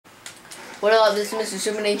What up, this is Mr.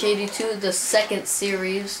 Super H82, the second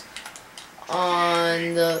series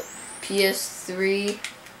on the PS3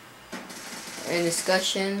 and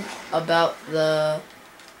discussion about this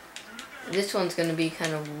one's gonna be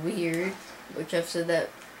kind of weird, which I've said that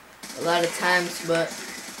a lot of times, but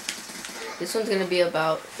this one's gonna be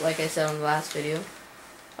about, like I said on the last video,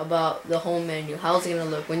 about the home menu. How's it gonna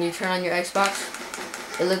look when you turn on your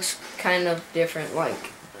Xbox? It looks kind of different.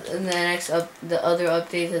 Like in the other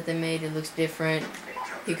updates that they made, it looks different.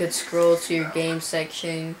 You could scroll to your game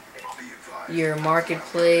section, your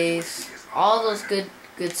marketplace, all those good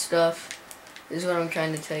stuff is what I'm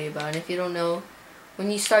trying to tell you about. And if you don't know, when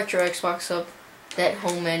you start your Xbox up, that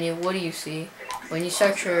home menu, what do you see? When you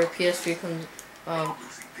start your PS3 comes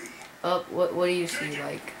up, what do you see?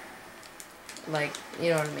 Like you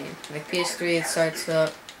know what I mean? Like PS3, it starts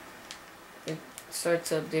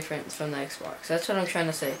up different from the Xbox. That's what I'm trying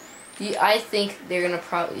to say. I think they're gonna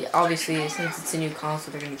probably, obviously, since it's a new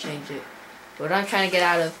console, they're gonna change it. But what I'm trying to get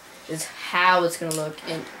out of is how it's gonna look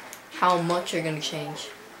and how much they're gonna change.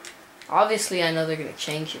 Obviously, I know they're gonna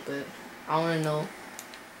change it, but I want to know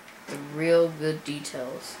the real good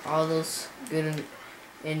details, all those good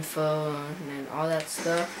info and all that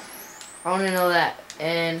stuff. I want to know that.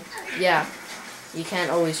 And yeah, you can't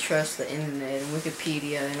always trust the internet and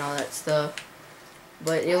Wikipedia and all that stuff,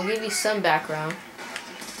 but it'll give you some background.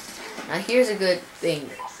 Now here's a good thing.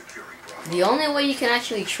 The only way you can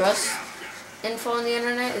actually trust info on the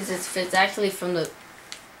internet is if it's actually from the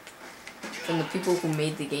people who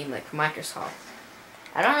made the game, like Microsoft.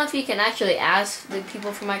 I don't know if you can actually ask the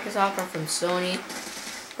people from Microsoft or from Sony,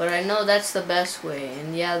 but I know that's the best way.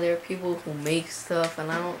 And yeah, there are people who make stuff,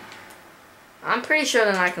 and I'm pretty sure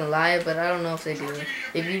they're not gonna lie, but I don't know if they do.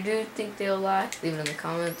 If you do think they'll lie, leave it in the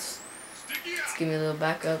comments. Just give me a little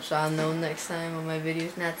backup so I'll know next time on my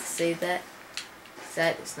videos not to say that.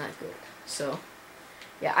 That is not good. So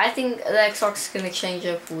yeah, I think the Xbox is gonna change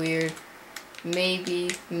up weird.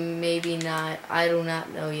 Maybe, maybe not. I do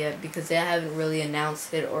not know yet because they haven't really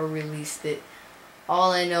announced it or released it.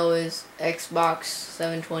 All I know is Xbox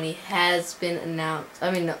 720 has been announced.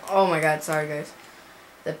 I mean, oh my god, sorry guys.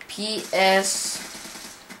 The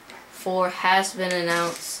PS4 has been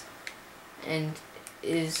announced and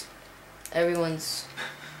everyone's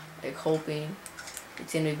like hoping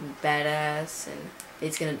it's gonna be badass and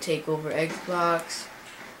it's gonna take over Xbox.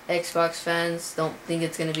 Xbox fans don't think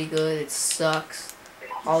it's gonna be good. It sucks.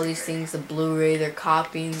 All these things, the Blu-ray, they're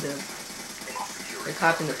copying the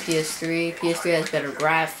PS3. PS3 has better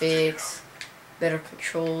graphics, better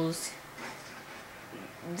controls.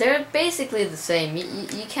 They're basically the same.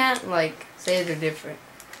 You can't like say they're different.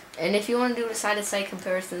 And if you want to do a side-to-side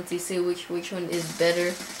comparison to see which one is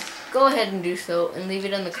better, go ahead and do so and leave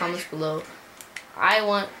it in the comments below. I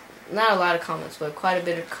want not a lot of comments, but quite a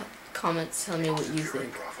bit of comments telling me what you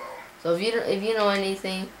think. So if you know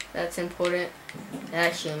anything that's important, that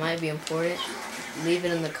actually might be important, leave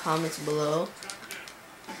it in the comments below.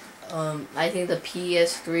 I think the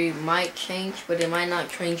PS3 might change, but it might not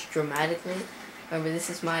change dramatically. Remember, this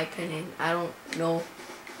is my opinion. I don't know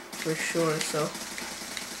for sure, so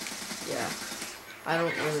yeah. I'm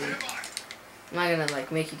not gonna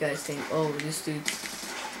like make you guys think, oh, this dude's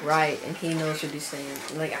right and he knows what he's saying.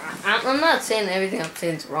 Like, I'm not saying everything I'm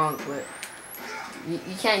saying is wrong, but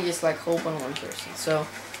you can't just like hope on one person. So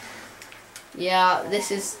yeah, this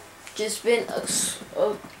has just been a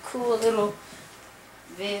cool little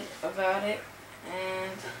vid about it.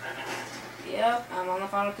 And yep, I'm on the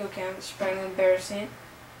final kill cam. It's pretty embarrassing.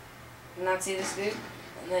 Did not see this dude,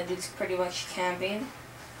 and that dude's pretty much camping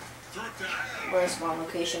where a spawn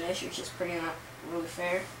location is, which is pretty not really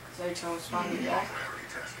fair because every time we spawn me back.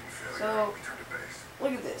 So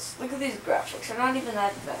look at this. Look at these graphics. They're not even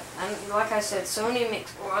that bad. And like I said, Sony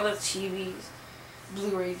makes a lot of TVs,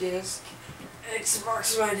 Blu-ray disc.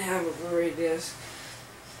 Xbox might have a Blu-ray disc.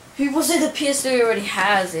 People say the PS3 already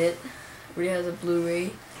has it. Already has a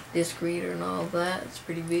Blu-ray disc reader and all of that. It's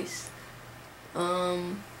pretty beast.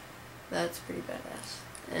 That's pretty badass.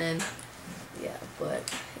 And yeah, but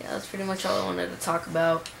yeah, that's pretty much all I wanted to talk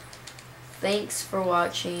about. Thanks for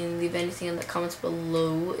watching. Leave anything in the comments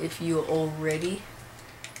below if you already.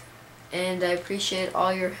 And I appreciate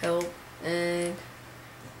all your help, and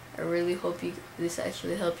I really hope this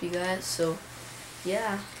actually helped you guys. So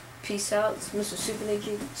yeah, peace out. It's Mr. Super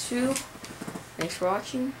H82. Thanks for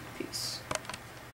watching. Peace.